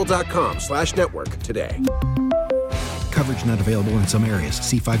T-Mobile.com/network today. Coverage not available in some areas.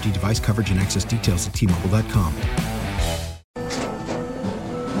 See 5G device coverage and access details at T-Mobile.com.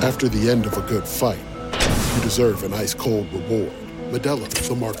 After the end of a good fight, you deserve an ice-cold reward. Modelo,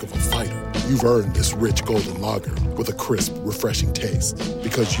 the mark of a fighter. You've earned this rich golden lager with a crisp, refreshing taste.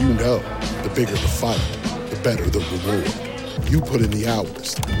 Because you know, the bigger the fight, the better the reward. You put in the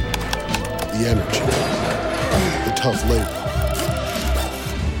hours, the energy, the tough labor.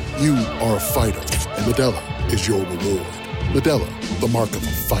 You are a fighter, and Modelo is your reward. Modelo, the mark of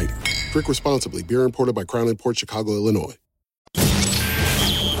a fighter. Drink responsibly. Beer imported by Crown Imports, Chicago, Illinois.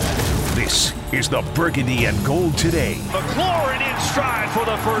 This is the Burgundy and Gold today. McLaurin in stride for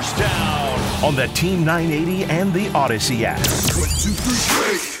the first down. On the Team 980 and the Odyssey app. 1, 2,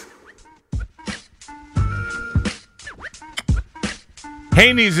 3,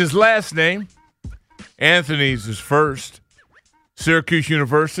 Haney's his last name. Anthony's his first. Syracuse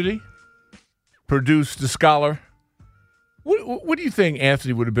University produced the scholar. What do you think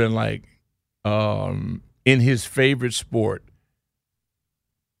Anthony would have been like in his favorite sport,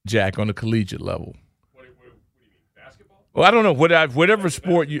 Jack, on the collegiate level? What do you mean, basketball? Well, I don't know. Whatever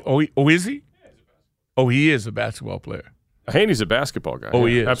sport you is he? Oh, he is a basketball player. Haney's a basketball guy. Oh,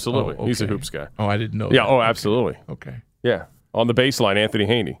 he is? Absolutely. Oh, okay. He's a hoops guy. Oh, I didn't know Yeah, that. oh, absolutely. Okay. Yeah. On the baseline, Anthony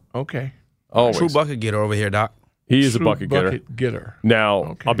Haney. Okay. Always. True bucket getter over here, Doc. He is a bucket getter.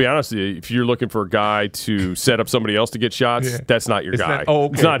 Now, I'll be honest with you. If you're looking for a guy to set up somebody else to get shots, that's not your guy.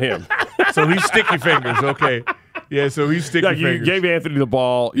 It's not him. So he's sticky fingers. Okay. Yeah, so he's sticky fingers. You gave Anthony the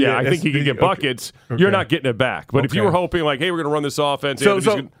ball. Yeah, I think he can get buckets. Okay. You're not getting it back. But if you were hoping, like, hey, we're going to run this offense.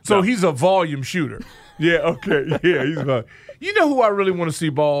 So he's a volume shooter. Yeah, okay. Yeah, he's volume. You know who I really want to see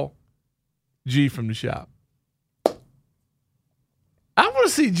ball? G from the shop. I want to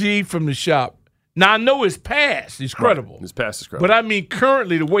see G from the shop. Now, I know his pass is credible. His pass is credible. But, I mean,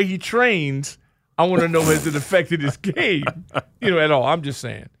 currently, the way he trains, I want to know, has it affected his game? At all. I'm just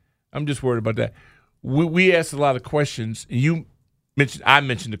saying. I'm just worried about that. We asked a lot of questions. And I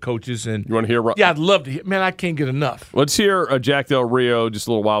mentioned the coaches. And you want to hear? Yeah, I'd love to hear. Man, I can't get enough. Let's hear Jack Del Rio just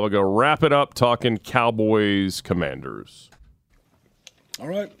a little while ago wrap it up talking Cowboys Commanders. All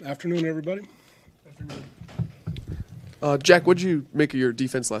right. Afternoon, everybody. Jack, what did you make of your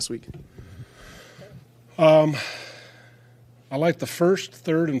defense last week? I liked the first,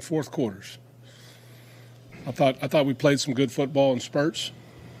 third, and fourth quarters. I thought we played some good football in spurts.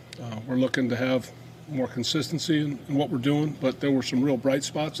 We're looking to have more consistency in what we're doing, but there were some real bright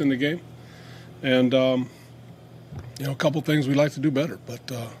spots in the game. And, a couple things we'd like to do better, but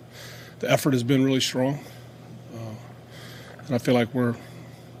the effort has been really strong. And I feel like we're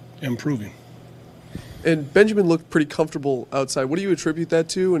improving. And Benjamin looked pretty comfortable outside. What do you attribute that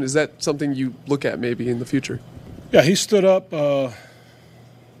to, and is that something you look at maybe in the future? Yeah, he stood up.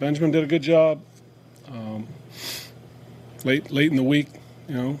 Benjamin did a good job. Late in the week,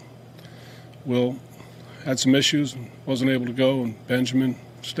 Will had some issues and wasn't able to go, and Benjamin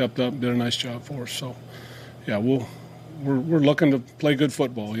stepped up and did a nice job for us. So, yeah, we're looking to play good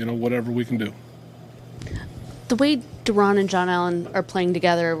football, whatever we can do. The way Duron and John Allen are playing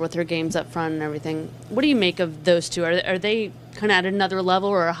together with their games up front and everything, what do you make of those two? Are they kind of at another level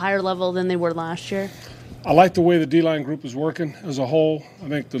or a higher level than they were last year? I like the way the D-line group is working as a whole. I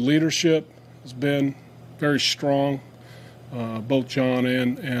think the leadership has been very strong, both John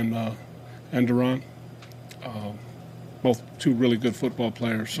and Duron. Both two really good football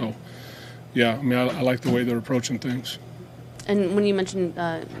players. So, yeah, I like the way they're approaching things. And when you mentioned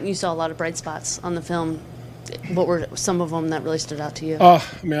you saw a lot of bright spots on the film, what were some of them that really stood out to you?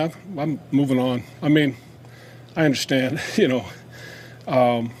 I'm moving on. I understand,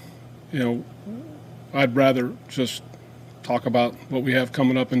 I'd rather just talk about what we have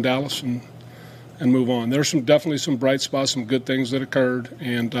coming up in Dallas and move on. There's definitely some bright spots, some good things that occurred,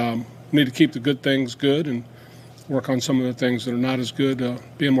 and we need to keep the good things good and work on some of the things that are not as good,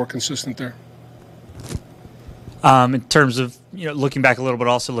 being more consistent there. In terms of looking back a little bit,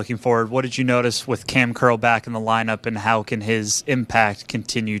 also looking forward, what did you notice with Cam Curl back in the lineup, and how can his impact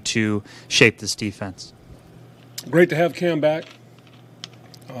continue to shape this defense? Great to have Cam back.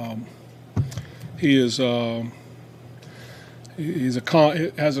 He is has a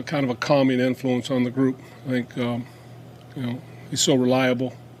kind of a calming influence on the group. I think he's so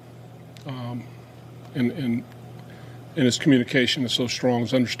reliable, and his communication is so strong.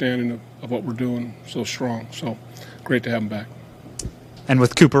 His understanding of what we're doing is so strong. So great to have him back. And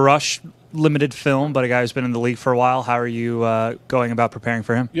with Cooper Rush, limited film, but a guy who's been in the league for a while, how are you going about preparing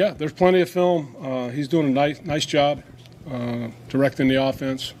for him? Yeah, there's plenty of film. He's doing a nice job directing the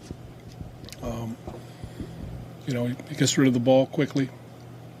offense. He gets rid of the ball quickly.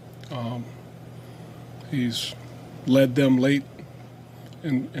 He's led them late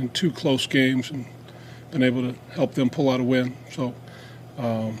in two close games and been able to help them pull out a win. So,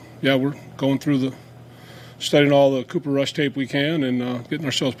 we're going through studying all the Cooper Rush tape we can and getting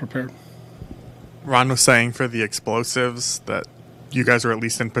ourselves prepared. Ron was saying for the explosives that you guys are at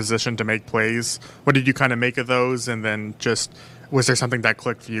least in position to make plays. What did you kind of make of those? And then was there something that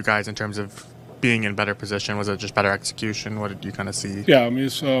clicked for you guys in terms of being in better position? Was it just better execution? What did you kind of see? Yeah,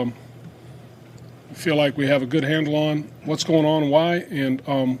 it's, I feel like we have a good handle on what's going on and why, and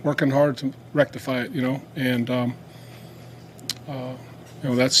working hard to rectify it, and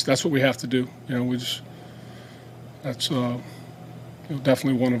that's what we have to do. That's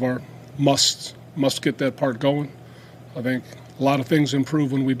definitely one of our must get that part going. I think a lot of things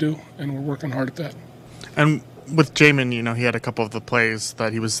improve when we do, and we're working hard at that. And with Jamin, he had a couple of the plays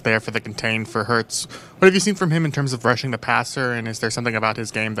that he was there for the contain for Hurts. What have you seen from him in terms of rushing the passer, and is there something about his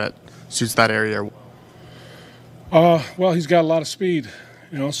game that suits that area? Well, he's got a lot of speed,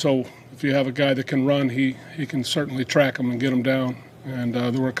 so if you have a guy that can run, he can certainly track him and get him down. And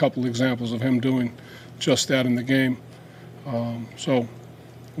there were a couple examples of him doing just that in the game. So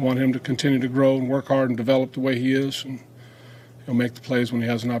I want him to continue to grow and work hard and develop the way he is, and he'll make the plays when he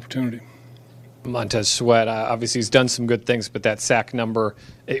has an opportunity. Montez Sweat, obviously he's done some good things, but that sack number,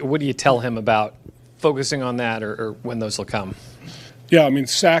 what do you tell him about focusing on that or when those will come? Yeah, I mean,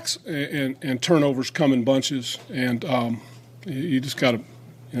 sacks and turnovers come in bunches, and you just got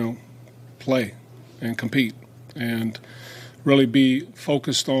to, play and compete and really be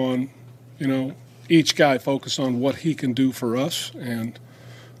focused on, each guy focused on what he can do for us, and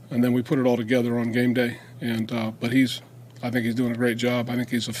then we put it all together on game day. And but I think he's doing a great job. I think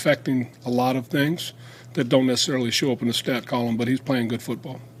he's affecting a lot of things that don't necessarily show up in the stat column, but he's playing good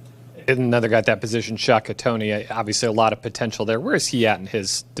football. Another guy at that position, Shaka Toney, obviously a lot of potential there. Where is he at in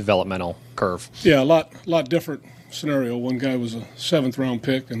his developmental curve? Yeah, a lot different scenario. One guy was a 7th-round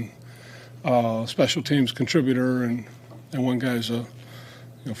pick and special teams contributor, and one guy's a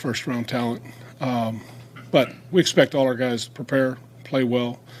first-round talent. But we expect all our guys to prepare, play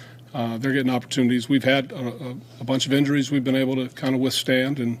well. They're getting opportunities. We've had a bunch of injuries we've been able to kind of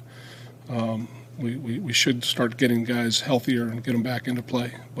withstand, and we should start getting guys healthier and get them back into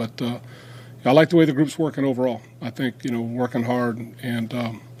play. But I like the way the group's working overall. I think, working hard, and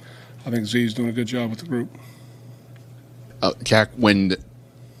I think Z's doing a good job with the group. Jack, when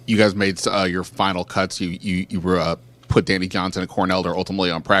you guys made your final cuts, you put Danny Johnson and Cornell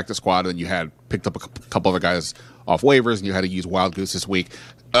ultimately on practice squad, and you had picked up a couple other guys off waivers, and you had to use Wild Goose this week.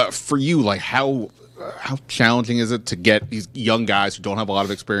 For you, like how challenging is it to get these young guys who don't have a lot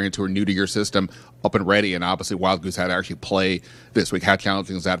of experience, who are new to your system, up and ready? And obviously Wild Goose had to actually play this week. How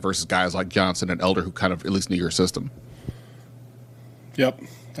challenging is that versus guys like Johnson and Elder who kind of at least knew your system? Yep,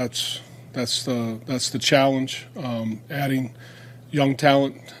 that's the challenge. Adding young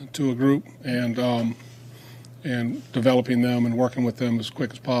talent to a group and developing them and working with them as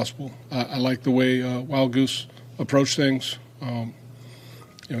quick as possible. I like the way Wild Goose approached things.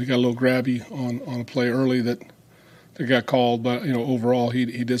 He got a little grabby on a play early that got called, but overall he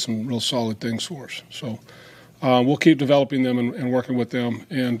did some real solid things for us. So we'll keep developing them and working with them,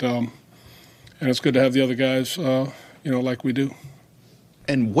 and it's good to have the other guys, like we do.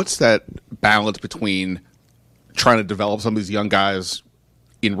 And what's that balance between trying to develop some of these young guys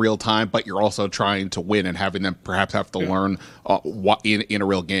in real time, but you're also trying to win and having them perhaps have to learn in a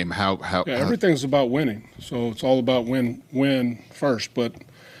real game? Everything's about winning, so it's all about win first. But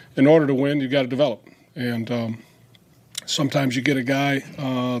in order to win, you got to develop. And sometimes you get a guy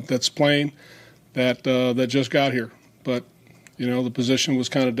that's playing that just got here, but the position was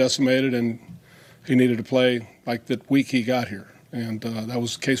kind of decimated, and he needed to play like the week he got here. And that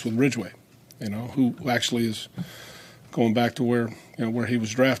was the case with Ridgeway, who actually is going back to where he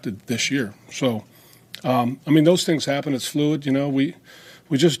was drafted this year. So, those things happen. It's fluid. We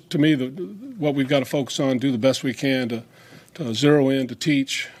just, to me, what we've got to focus on, do the best we can to zero in, to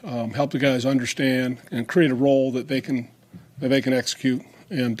teach, help the guys understand, and create a role that they can execute,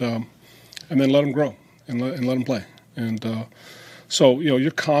 and then let them grow and let them play. And so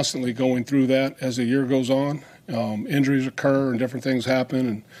you're constantly going through that as the year goes on. Injuries occur and different things happen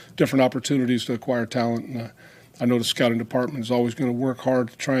and different opportunities to acquire talent. And I know the scouting department is always going to work hard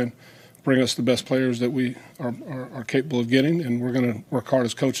to try and bring us the best players that we are capable of getting, and we're going to work hard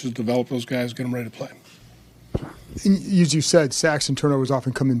as coaches to develop those guys, get them ready to play. And as you said, sacks and turnovers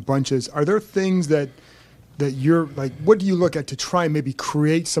often come in bunches. Are there things that you're like, what do you look at to try and maybe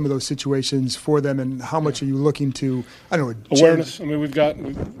create some of those situations for them, and how much are you looking to, awareness?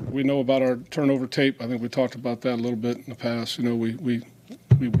 We know about our turnover tape. I think we talked about that a little bit in the past. We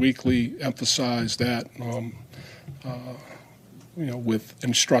weekly emphasize that, with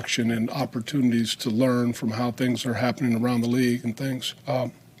instruction and opportunities to learn from how things are happening around the league and things,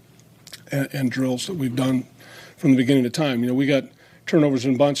 and drills that we've done from the beginning of time. We got turnovers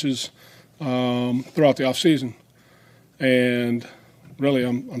in bunches throughout the offseason, and really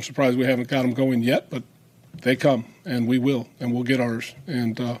I'm surprised we haven't got them going yet, but they come, and we will, and we'll get ours.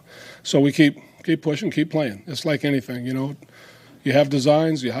 And so we keep pushing, keep playing. It's like anything, you have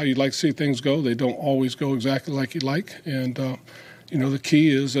designs, how you'd like to see things go. They don't always go exactly like you'd like, and the key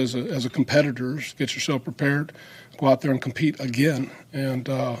is as a competitor, get yourself prepared, go out there and compete again, and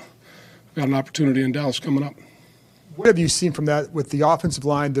got an opportunity in Dallas coming up. What have you seen from that with the offensive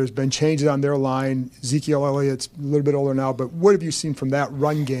line? There's been changes on their line. Ezekiel Elliott's a little bit older now, but what have you seen from that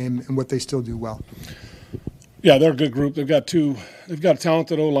run game and what they still do well? Yeah, they're a good group. They've got a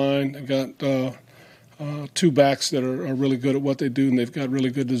talented O-line. They've got two backs that are really good at what they do, and they've got really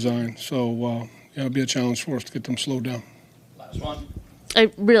good design. So it'll be a challenge for us to get them slowed down. Last one. I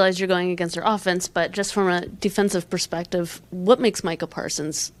realize you're going against their offense, but just from a defensive perspective, what makes Micah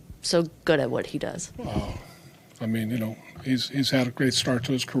Parsons so good at what he does? He's had a great start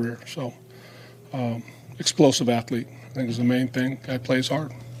to his career. So explosive athlete, I think, is the main thing. Guy plays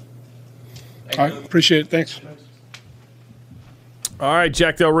hard. All right, appreciate it. Thanks. All right,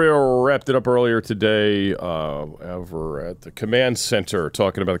 Jack Del Rio wrapped it up earlier today over at the command center,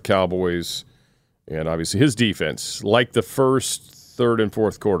 talking about the Cowboys and obviously his defense, like the first, third, and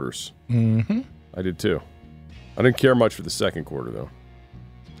fourth quarters. Mm-hmm. I did too. I didn't care much for the second quarter, though.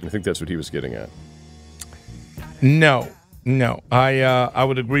 I think that's what he was getting at. No, I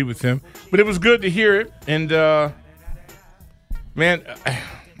would agree with him, but it was good to hear it, and man,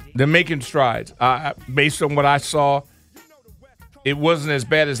 they're making strides. Based on what I saw, it wasn't as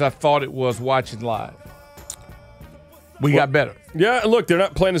bad as I thought it was watching live. We got better. Yeah, look, they're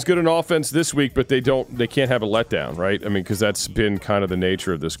not playing as good an offense this week, but they can't have a letdown, right? I mean, because that's been kind of the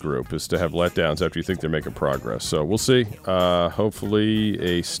nature of this group, is to have letdowns after you think they're making progress. So we'll see. Hopefully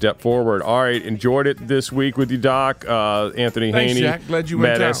a step forward. All right, enjoyed it this week with you, Doc. Anthony Thanks, Haney, Jack. Glad you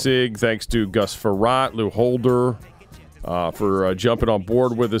Matt went down. Essig. Thanks to Gus Farrat, Lou Holder, for jumping on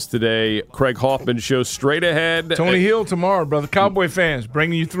board with us today. Craig Hoffman show straight ahead. Tony Hill tomorrow, brother. Cowboy fans,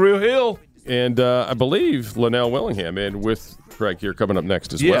 bringing you through Hill. And I believe Linnell Willingham in with Craig here coming up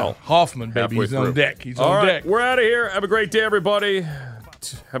next as well. Hoffman, baby. Halfway He's on through. deck. He's All on right, deck. we're out of here. Have a great day, everybody.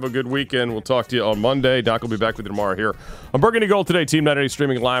 Have a good weekend. We'll talk to you on Monday. Doc will be back with you tomorrow here on Burgundy Gold Today. Team 980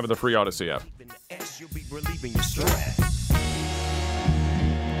 streaming live on the free Odyssey app.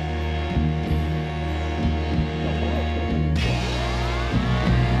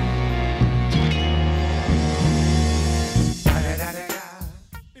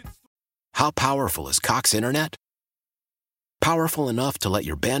 How powerful is Cox Internet? Powerful enough to let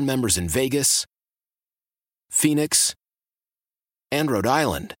your band members in Vegas, Phoenix, and Rhode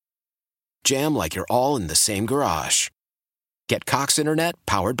Island jam like you're all in the same garage. Get Cox Internet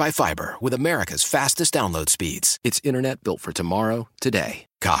powered by fiber with America's fastest download speeds. It's internet built for tomorrow, today.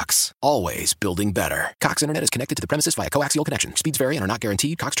 Cox, always building better. Cox Internet is connected to the premises via coaxial connection. Speeds vary and are not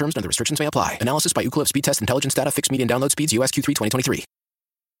guaranteed. Cox terms and other restrictions may apply. Analysis by Ookla Speed Test Intelligence Data. Fixed median download speeds. US Q3 2023.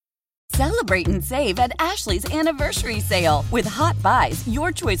 Celebrate and save at Ashley's Anniversary Sale. With Hot Buys,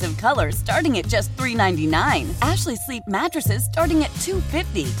 your choice of colors starting at just $3.99. Ashley Sleep mattresses starting at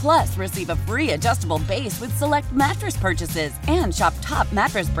 $2.50. Plus, receive a free adjustable base with select mattress purchases. And shop top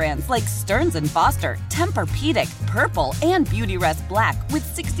mattress brands like Stearns & Foster, Tempur-Pedic, Purple, and Beautyrest Black with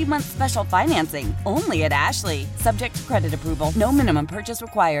 60-month special financing. Only at Ashley. Subject to credit approval. No minimum purchase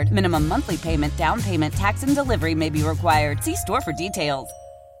required. Minimum monthly payment, down payment, tax, and delivery may be required. See store for details.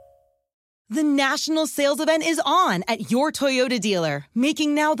 The national sales event is on at your Toyota dealer,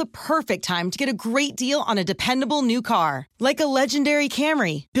 making now the perfect time to get a great deal on a dependable new car. Like a legendary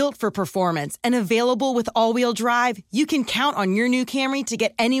Camry, built for performance and available with all-wheel drive, you can count on your new Camry to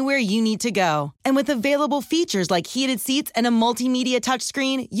get anywhere you need to go. And with available features like heated seats and a multimedia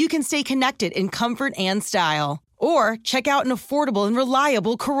touchscreen, you can stay connected in comfort and style. Or check out an affordable and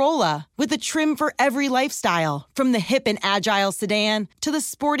reliable Corolla with a trim for every lifestyle, from the hip and agile sedan to the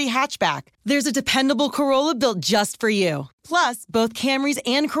sporty hatchback. There's a dependable Corolla built just for you. Plus, both Camrys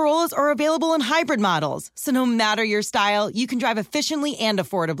and Corollas are available in hybrid models, so no matter your style, you can drive efficiently and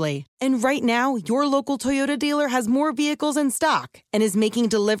affordably. And right now, your local Toyota dealer has more vehicles in stock and is making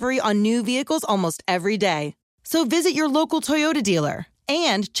delivery on new vehicles almost every day. So visit your local Toyota dealer.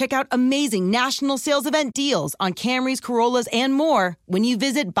 And check out amazing national sales event deals on Camrys, Corollas, and more when you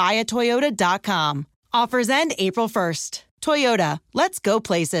visit buyatoyota.com. Offers end April 1st. Toyota, let's go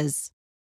places.